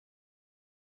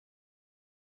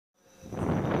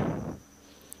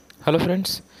Hello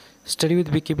friends, study with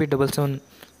cbt2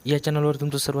 या चॅनलवर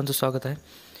तुमचं सर्वांचं स्वागत आहे.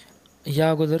 या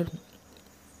अगोदर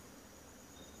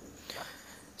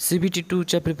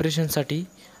cbt2च्या प्रिपरेशनसाठी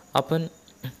आपण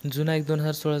जुना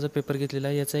 2016चा पेपर घेतलेला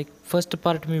आहे. याचा एक फर्स्ट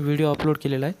पार्ट मी व्हिडिओ अपलोड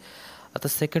केलेला आहे. आता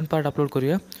सेकंड पार्ट अपलोड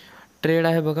करूया. ट्रेड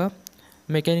आहे बघा,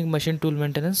 मेकॅनिक मशीन टूल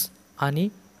मेंटेनन्स आणि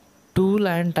tool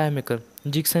and time maker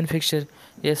jigs and fixture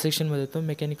या सेक्शनमध्ये तो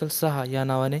मेकॅनिकल 6 या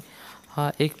नावाने हा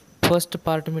एक फर्स्ट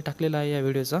पार्ट मी टाकलेला आहे. या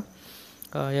व्हिडिओचा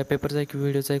या पेपरचा एक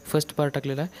व्हिडिओचा एक फर्स्ट पार्ट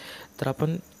टाकलेला आहे. तर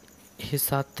आपण हे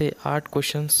 7 ते 8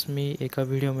 क्वेश्चन्स मी एका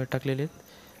व्हिडिओमध्ये टाकलेले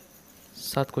आहेत.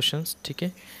 7 क्वेश्चन्स, ठीक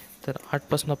आहे. तर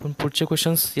 8पासून आपण पुढचे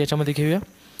क्वेश्चन्स याच्यामध्ये घेऊया,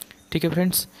 ठीक आहे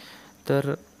फ्रेंड्स.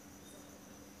 तर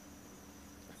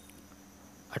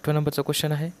 8व्या नंबरचा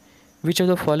क्वेश्चन आहे, which of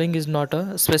the following is not a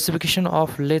specification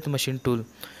of lathe machine tool.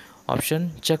 Option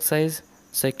Chak size,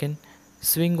 second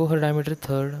swing over diameter,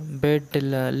 third bed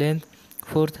length,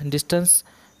 fourth distance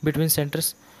between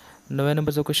centres. 9व्या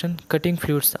नंबरचा question, cutting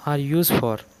fluids R use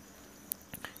for.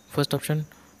 First option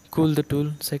cool the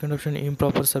tool, second option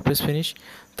improper surface finish,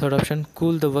 third option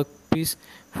cool the work piece,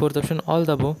 fourth option all the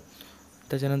above.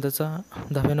 त्याच्यानंतरचा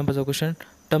 10व्या नंबरचा question,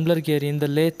 tumbler gear in the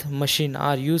lathe machine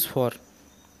R use for.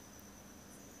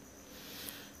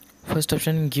 First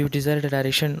option, give desired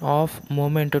direction of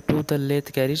movement to the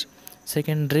lathe carriage.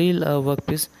 Second, drill a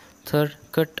workpiece. Third,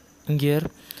 cut gear.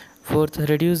 Fourth,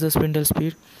 reduce the spindle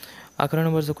speed. 11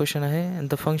 नंबरचा question आहे,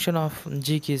 the function of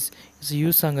jig is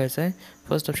use सांगायचं आहे.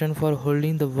 First option for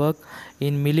holding the work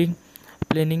in milling,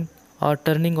 planning or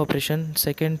turning operation.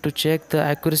 Second, to check the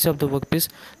accuracy of the workpiece.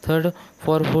 Third,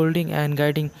 for holding and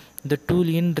guiding the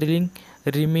tool in drilling,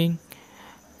 reaming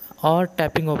or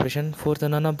tapping operation. Fourth,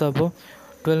 none of the above.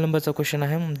 12 नंबरचा question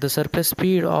आहे, the surface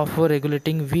speed of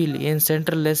regulating wheel in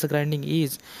centreless grinding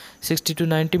is 60 to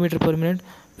 90 metre per minute,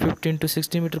 15 to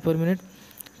 60 metre per minute.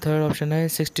 Third option आहे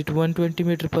 60 to 120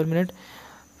 metre per minute.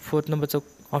 Fourth नंबरचा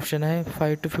option आहे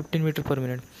 5 to 15 metre per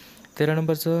minute. 13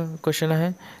 नंबरचं question आहे,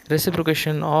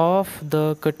 reciprocation of the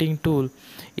cutting tool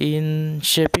in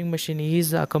shaping machine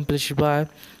is accomplished by.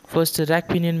 First,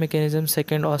 rack pinion mechanism.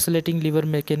 Second, oscillating liver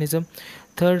mechanism.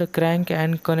 Third, crank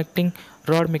and connecting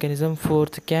rod mechanism.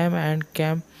 Fourth, cam and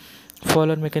cam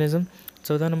follower mechanism.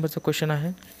 14 नंबरचा question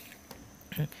आहे,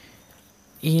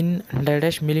 in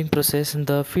dash milling process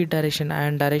the feed direction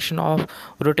and direction of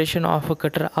rotation of a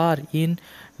cutter are in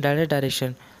dash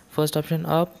direction. First option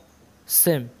up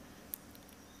same,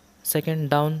 second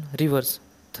down reverse,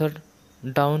 third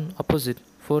down opposite,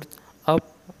 fourth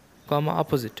up comma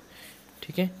opposite.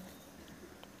 ठीक आहे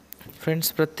friends,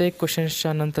 प्रत्येक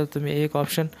क्वेश्चन्सच्या नंतर तुम्ही एक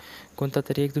option कोणता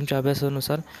तरी एक तुमच्या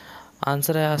अभ्यासानुसार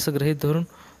आन्सर आहे असं गृहीत धरून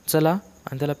चला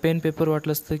आणि त्याला पेन पेपर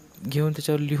वाटलंच तर घेऊन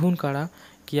त्याच्यावर लिहून काढा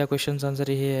की या क्वेश्चनचं आन्सर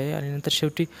हे आहे. आणि नंतर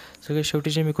शेवटी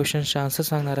जे मी क्वेश्चनचे आन्सर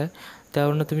सांगणार आहे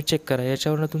त्यावरनं तुम्ही चेक करा.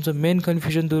 याच्यावरनं तुमचं मेन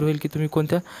कन्फ्युजन दूर होईल की तुम्ही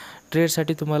कोणत्या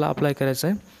ट्रेडसाठी तुम्हाला अप्लाय करायचं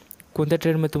आहे, कोणत्या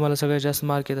ट्रेडमध्ये तुम्हाला सगळ्यात जास्त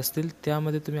मार्क येत असतील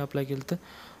त्यामध्ये तुम्ही अप्लाय केलं तर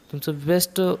तुमचं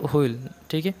बेस्ट होईल.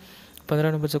 ठीक आहे.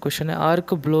 15 नंबरचा क्वेश्चन आहे,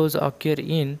 arc blows ऑक्युअर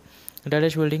in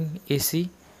dash welding, AC,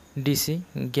 DC,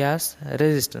 gas,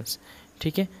 resistance.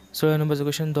 ठीक आहे. 16 नंबरचा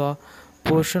question, the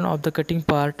portion of the cutting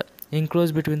part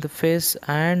enclosed between the face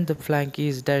and the flank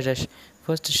is dash dash.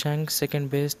 First shank, second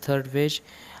base, third wedge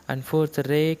and fourth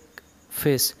rake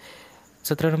face.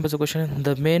 17 नंबरचा question,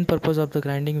 the main purpose of the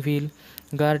grinding wheel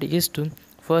guard is to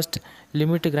first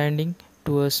limit grinding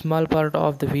to a small part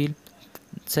of the wheel,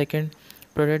 second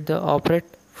protect the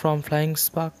operate from flying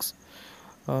sparks,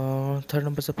 third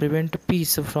नंबरचा prevent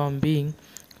piece from being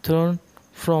thrown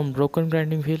from broken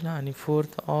grinding wheel आणि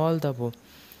fourth all the above.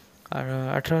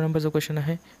 18 नंबरचा question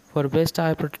आहे, for best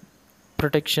eye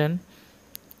protection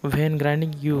when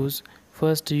grinding use,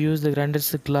 first use the grinder's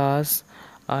glass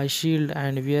eye shield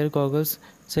and wear goggles,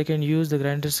 second use the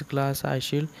grinder's glass eye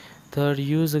shield, third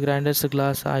use the grinder's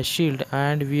glass eye shield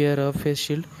and wear a face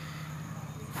shield,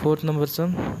 fourth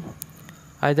नंबरचं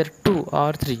either 2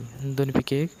 or 3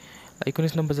 दोन्हीपैकी एक.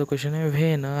 19 नंबरचा question आहे,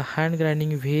 when hand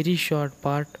grinding very short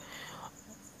part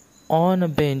on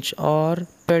a bench or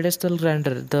pedestal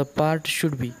grinder the part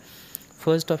should be.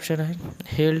 First option आहे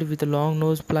held with a long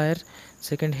nose plier,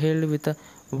 second held with a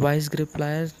vice grip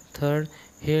plier, third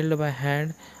held by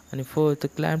hand आणि fourth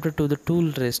clamped to the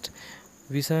tool rest.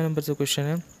 20 नंबरचा question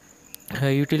आहे,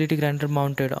 utility grinder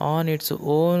mounted on its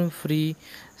own free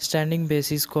standing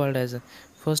base is called as.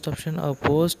 First option a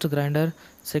post grinder,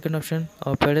 second option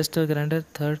a pedestal grinder,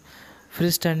 third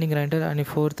free standing grinder आणि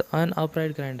fourth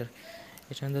upright grinder.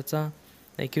 याच्यानंतरचा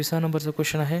 21 नंबरचा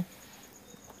question आहे,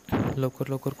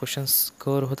 लवकर questions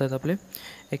cover होत आहेत आपले.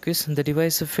 21 the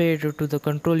device फेड to the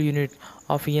control unit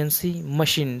of NC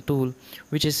machine tool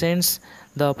which sends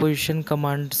the position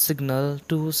command signal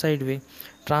to sideway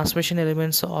transmission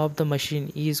elements of the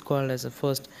machine is called as a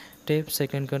first tape,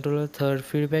 second controller, third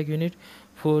feedback unit,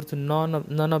 fourth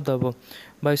none of the above.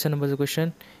 22 number the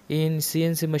question. In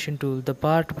CNC machine tool, the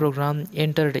part program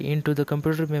entered into the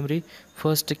computer memory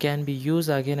first can be used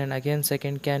again and again,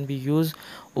 second can be used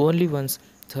only once,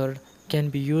 third can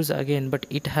be used again but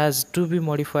it has to be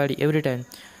modified every time,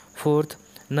 fourth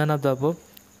none of the above.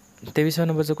 23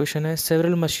 नंबरचा question आहे.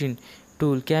 Several machine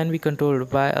tool can be controlled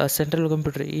by a central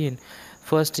computer in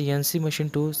first NC machine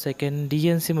tool, second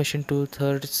DNC machine tool,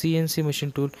 third CNC machine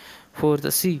tool, fourth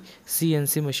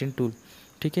CNC machine tool.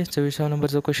 ठीक आहे. 24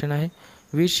 नंबरचा question आहे.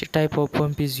 Which type of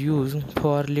pump is use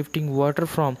for lifting water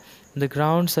from the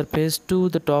ground surface to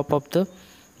the top of the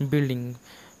building.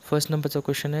 First नंबरचा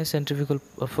question आहे centrifugal.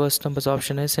 First नंबरचा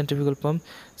option आहे centrifugal pump,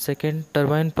 second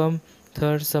turbine pump,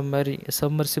 third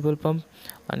submersible pump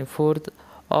आणि fourth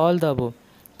all the above.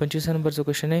 25 नंबरचा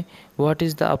question आहे. What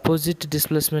is the opposite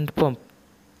displacement pump.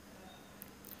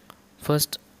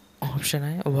 First option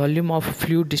आहे volume of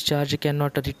fluid discharge can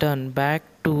not return back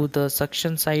to the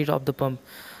suction side of the pump.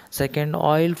 Second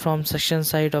oil from suction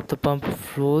side of the pump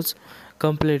flows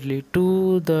completely to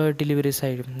the delivery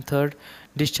side. Third,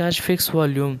 discharge fixed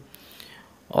volume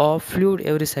of fluid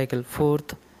every cycle.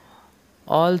 Fourth,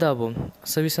 all the above.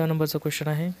 26 नंबरचा question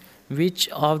आहे. Which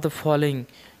of the following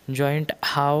joint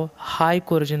have high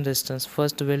corrosion resistance.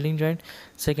 First welding joint,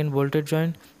 second bolted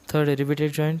joint, third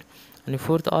riveted joint आणि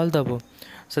fourth all the above.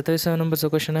 27 नंबरचा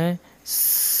question आहे.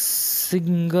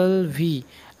 Single V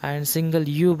and single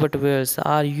U butt welds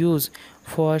are used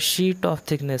for sheet of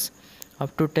thickness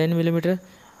up to 10 mm,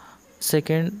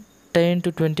 second 10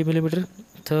 to 20 mm,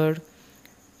 third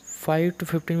 5 to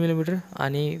 15 mm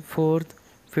आणि fourth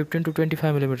 15 to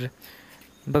 25 mm.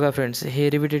 बघा friends, हे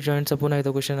रिव्हिटेड जॉईंटचा पुन्हा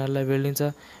एकदा question आला.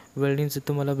 वेल्डिंगचं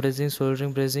तुम्हाला brazing,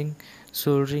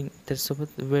 soldering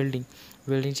त्याच्यासोबत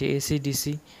वेल्डिंगचे AC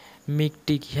DC मिग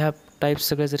टिक ह्या types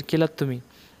सगळ्या जर केलात तुम्ही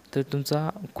तर तुमचा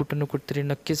कुठं ना कुठंतरी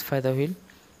नक्कीच फायदा होईल.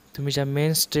 तुम्ही ज्या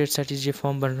मेन स्टेटसाठी जे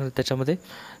फॉर्म भरणार त्याच्यामध्ये.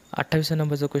 28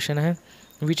 नंबरचा क्वेश्चन आहे.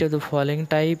 Which of the following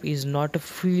type is not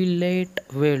fillet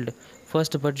weld.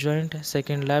 First but joint,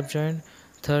 second lap joint,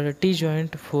 third T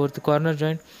joint, fourth corner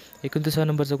joint. 29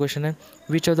 नंबरचा क्वेश्न आहे.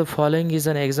 Which of the following is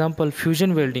an example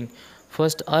fusion welding.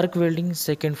 First अर्क welding,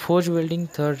 second forge welding,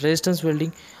 third resistance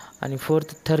welding आणि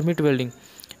fourth thermite welding.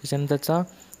 त्याच्यानंतरचा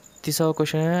 30वा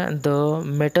question आहे. The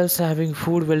metals having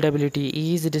food weldability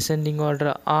is descending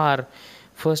order R.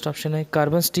 First option आहे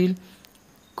carbon steel,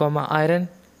 comma iron,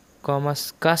 comma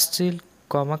caste steel,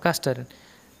 comma caste iron.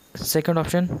 Second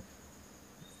option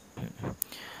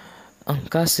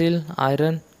caste steel,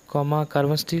 iron, comma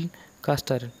carbon steel,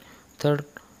 caste iron. Third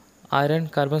iron,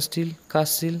 carbon steel,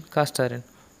 caste steel, caste iron.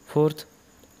 Fourth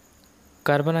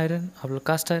carbon iron, आपलं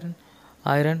caste iron,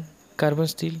 iron, carbon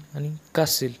steel आणि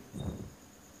caste steel.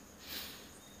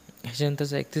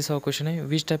 ह्याच्यानंतरचा 31वा question आहे.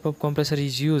 Which type of compressor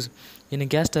is use in a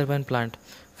gas turbine plant.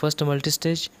 First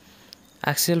multistage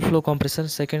axial flow compressor,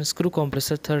 second screw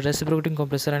compressor, third reciprocating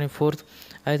compressor आणि fourth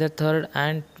either third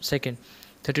and second.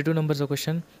 32 नंबरचा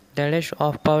question. Dash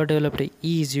of power developed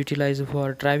is utilise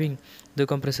for driving the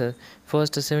compressor.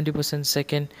 First 70%,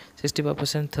 second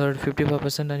 65%, third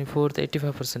 55% आणि fourth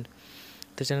 85%.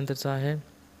 त्याच्यानंतरचा आहे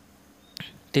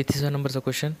 33 नंबरचा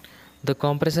question. The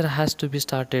compressor has to be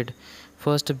started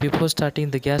first before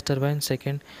starting the gas turbine,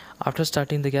 second after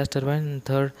starting the gas turbine,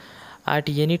 third at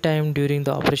any time during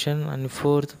the operation and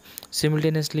fourth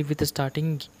simultaneously with the starting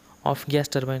of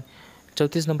gas turbine.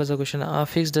 34 नंबरचा question.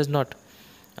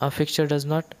 A fixture does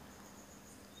not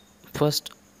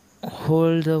first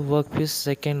hold the workpiece,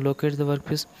 second locate the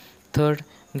workpiece, third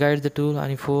guide the tool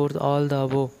आणि fourth all the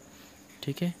above.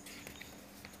 ठीक आहे.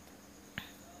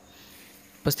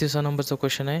 35 नंबरचा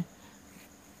question आहे.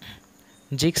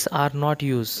 Jigs are not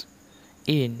used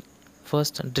in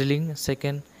first drilling,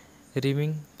 second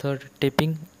reaming, third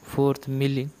taping, fourth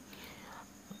milling.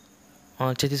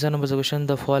 36 नंबरचा question.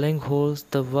 The following holds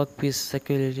the workpiece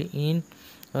securely in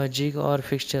a jig or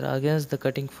fixture against the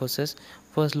cutting forces.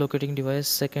 First locating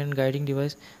device, second guiding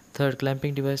device, third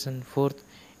clamping device and fourth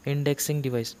indexing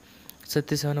device.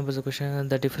 37 नंबरचा question.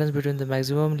 The difference between the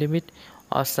maximum limit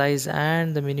of size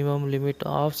and the minimum limit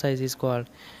of size is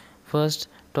called. First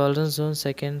tolerance zone,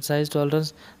 second size tolerance,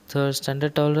 third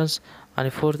standard tolerance आणि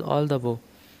fourth all the above.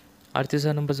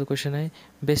 38 नंबरचा question आहे.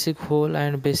 Basic hole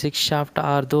and basic shaft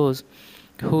R those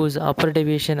whose upper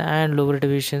deviation and lower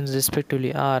deviations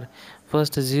respectively are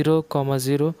first 0,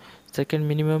 0, second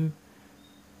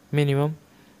minimum,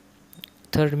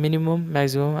 third minimum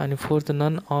maximum आणि fourth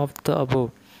none of the above.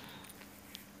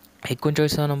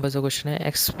 39 नंबरचा question आहे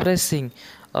expressing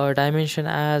a dimension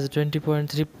as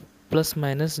 20.3 plus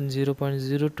minus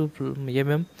 0.02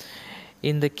 mm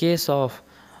in the case of.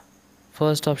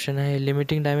 First option आहे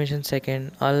limiting dimension, second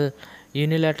all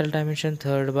unilateral dimension,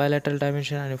 third bilateral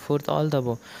dimension आणि fourth all the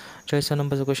above. 40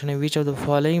 नंबरचा question आहे which of the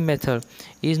following method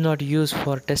is not use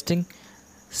for testing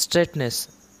straightness.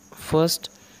 First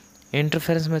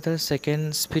interference method,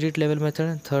 second spirit level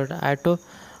method, third auto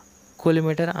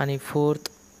collimator आणि fourth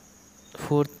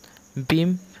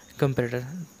beam comparator.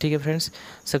 ठीक आहे friends,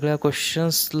 सगळ्या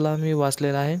क्वेश्चन्सला मी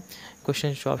वाचलेला आहे,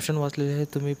 क्वेश्चन्सचे option वाचलेले आहे.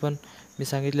 तुम्ही पण मी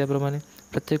सांगितल्याप्रमाणे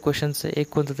प्रत्येक क्वेश्चनचं एक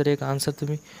कोणतं तरी एक आन्सर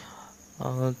तुम्ही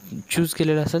चूज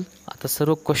केलेलं असेल. आता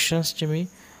सर्व क्वेश्चन्सचे मी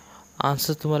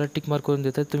आन्सर तुम्हाला टिक मार्क करून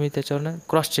देतात. तुम्ही त्याच्यावरनं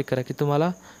क्रॉस चेक करा की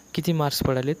तुम्हाला किती मार्क्स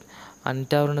पडालेत आणि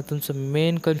त्यावरनं तुमचं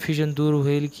मेन कन्फ्युजन दूर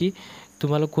होईल की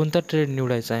तुम्हाला कोणता ट्रेड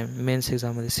निवडायचा आहे मेन्स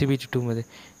एक्झाममध्ये cbt2 मध्ये.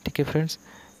 ठीक आहे फ्रेंड्स,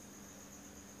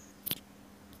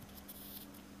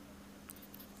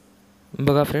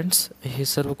 बघा फ्रेंड्स, हे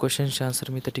सर्व क्वेश्चनचे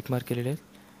आन्सर मी तर टिक मार्क केलेले आहेत.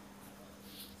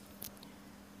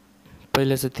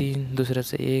 पहिल्याचं 3,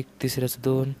 दुसऱ्याचं 1, तिसऱ्याचं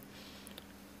 2,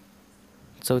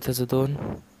 चौथ्याचं 2,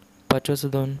 पाचव्याचं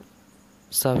 2,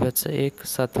 सहाव्याचं 1,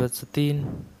 सातव्याचं 3,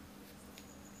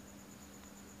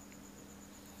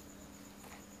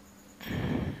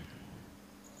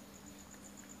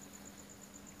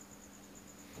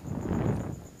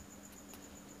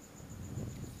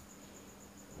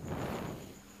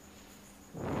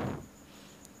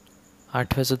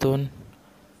 आठव्याचं 2,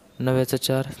 नवव्याचं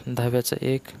 4, दहाव्याचं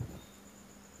 1,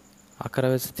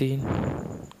 अकराव्याचं 3,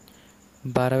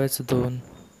 बाराव्याचं 2,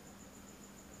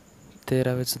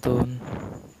 तेराव्याचं 2,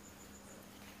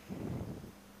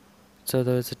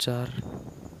 चौदाव्याचं 4,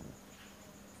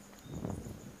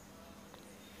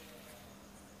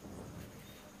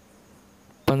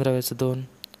 पंधराव्याचं 2,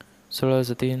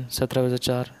 सोळाव्याचं 3, सतराव्याचं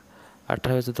 4,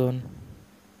 अठराव्याचं 2,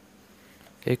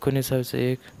 एकोणीसाव्याचं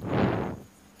 1,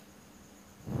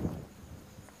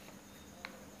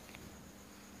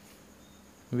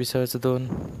 विसाव्याचं 2,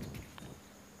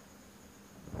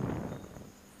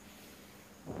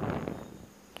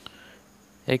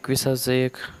 एकविसाव्याचं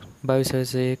 1,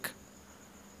 बावीसाव्याचं 1,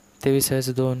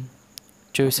 तेविसाव्याचं 2,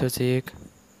 चोवीसाव्याचं 1,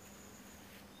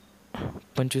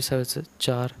 पंचवीसाव्याचं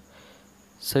 4,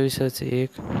 सव्वीसाव्याचं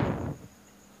 1,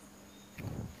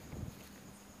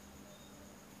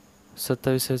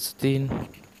 सत्तावीसाव्याचं 3,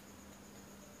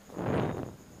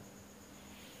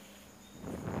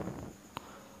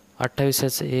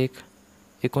 अठ्ठावीसाव्याचं 1,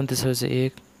 29व्याचं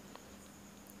 1,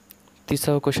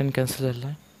 30वा क्वेश्चन कॅन्सल झाला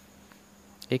आहे,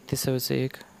 31व्याचं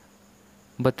 1,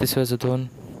 32व्याचं 2,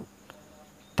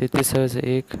 33व्याचं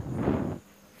 1,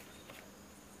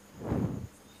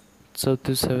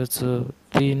 34व्याचं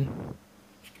 3,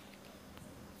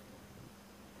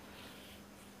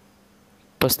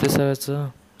 35व्याचं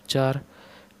 4,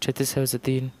 36व्याचं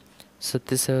 3,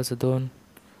 37व्याचं 2,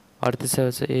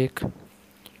 38व्याचं 1,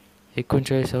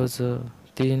 39व्याचं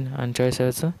 3 आणि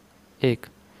 40व्याचं 1.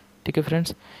 ठीक आहे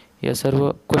फ्रेंड्स, या सर्व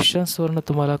क्वेश्चन्सवरनं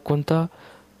तुम्हाला कोणता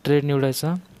ट्रेड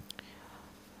निवडायचा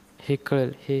हे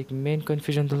कळेल. हे एक मेन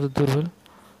कन्फ्युजन तुमचं दूर होईल.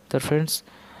 तर फ्रेंड्स,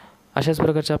 अशाच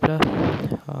प्रकारच्या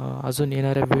आपल्या अजून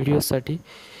येणाऱ्या व्हिडिओजसाठी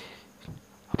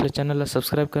आपल्या चॅनलला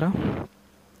सबस्क्राईब करा.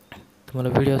 तुम्हाला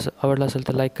व्हिडिओ आवडला असेल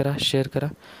तर लाईक करा, शेअर करा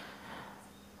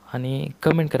आणि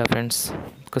कमेंट करा फ्रेंड्स,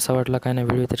 कसा वाटला काय नाही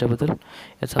व्हिडिओ त्याच्याबद्दल.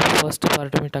 याचा फर्स्ट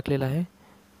पार्ट मी टाकलेला आहे.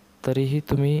 तरीही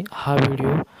तुम्ही हा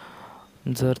व्हिडिओ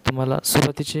जर तुम्हाला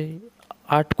सुरुवातीचे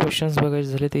 8 क्वेश्चन्स बघायचे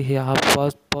झाले तर हे हा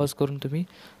पॉज करून तुम्ही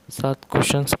 7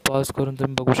 क्वेश्चन्स पॉज करून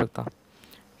तुम्ही बघू शकता.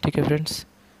 ठीक आहे फ्रेंड्स,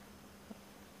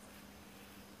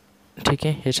 ठीक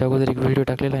आहे. याच्या अगोदर एक व्हिडिओ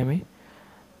टाकलेला आहे मी.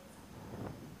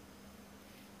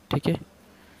 ठीक आहे,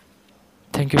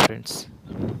 थँक्यू फ्रेंड्स.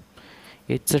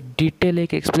 याचं डिटेल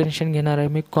एक एक्सप्लेनेशन घेणार आहे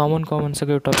मी, कॉमन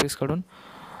सगळे टॉपिक्स काढून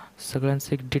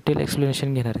सगळ्यांचं एक डिटेल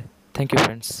एक्सप्लेनेशन घेणार आहे. Thank you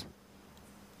friends.